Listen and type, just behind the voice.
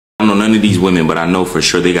I don't know none of these women, but I know for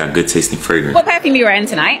sure they got good tasting fragrance. What perfume are you wearing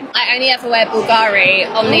tonight? I only ever wear Bvlgari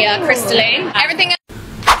on the CRYSTALLINE. Everything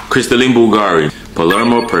CRYSTALLINE Bvlgari,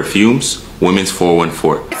 Palermo Perfumes, Women's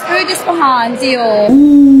 414. Oud Ispahan,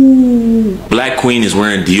 Dior. Black Queen is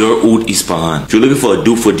wearing Dior Oud Ispahan. If you're looking for a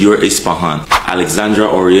dupe for Dior Ispahan, Alexandra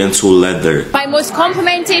Oriental Leather. My most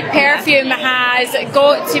complimented perfume has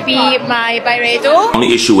got to be my BYREDO.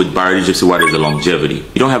 Only issue with BYREDO Gypsy Water is the longevity.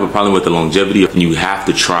 You don't have a problem with the longevity, and you have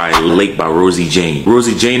to try Lake by Rosie Jane.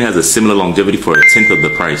 Rosie Jane has a similar longevity for a tenth of the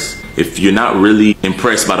price. If you're not really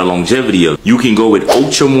impressed by the longevity of, you can go with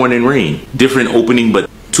Oakcha Morning Rain. Different opening, but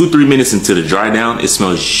 2-3 minutes into the dry down, it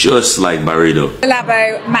smells just like BYREDO.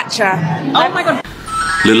 LABO Matcha. Oh my god.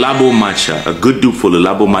 LABO Matcha. A good dupe for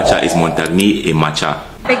LABO Matcha is Montagne Eau Matcha.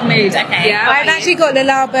 Big mood, okay. Yeah, I've actually got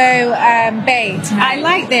LABO Baie tonight. I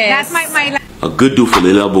like this. That's my A good dupe for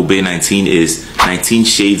LABO Baie 19 is 19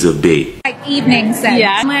 Shades of Baie. like evening scent.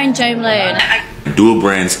 Yeah, I'm wearing Gemme.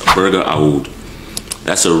 DuaBRAND's Berga Aoud.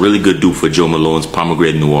 That's a really good dupe for Jo Malone's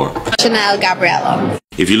Pomegranate Noir. Chanel Gabriella.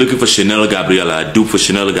 If you're looking for Chanel Gabriela, a dupe for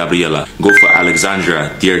Chanel Gabriela, go for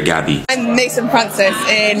Alexandra Dear Gabby. I'm Maison Francis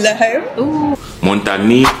in Le Home. Ooh.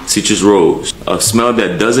 Montagne Citrus Rose, a smell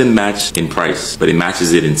that doesn't match in price, but it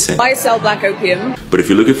matches it in scent. YSL Black Opium. But if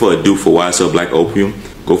you're looking for a dupe for YSL Black Opium,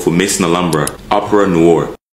 go for Miss Alhambra Opera Noir.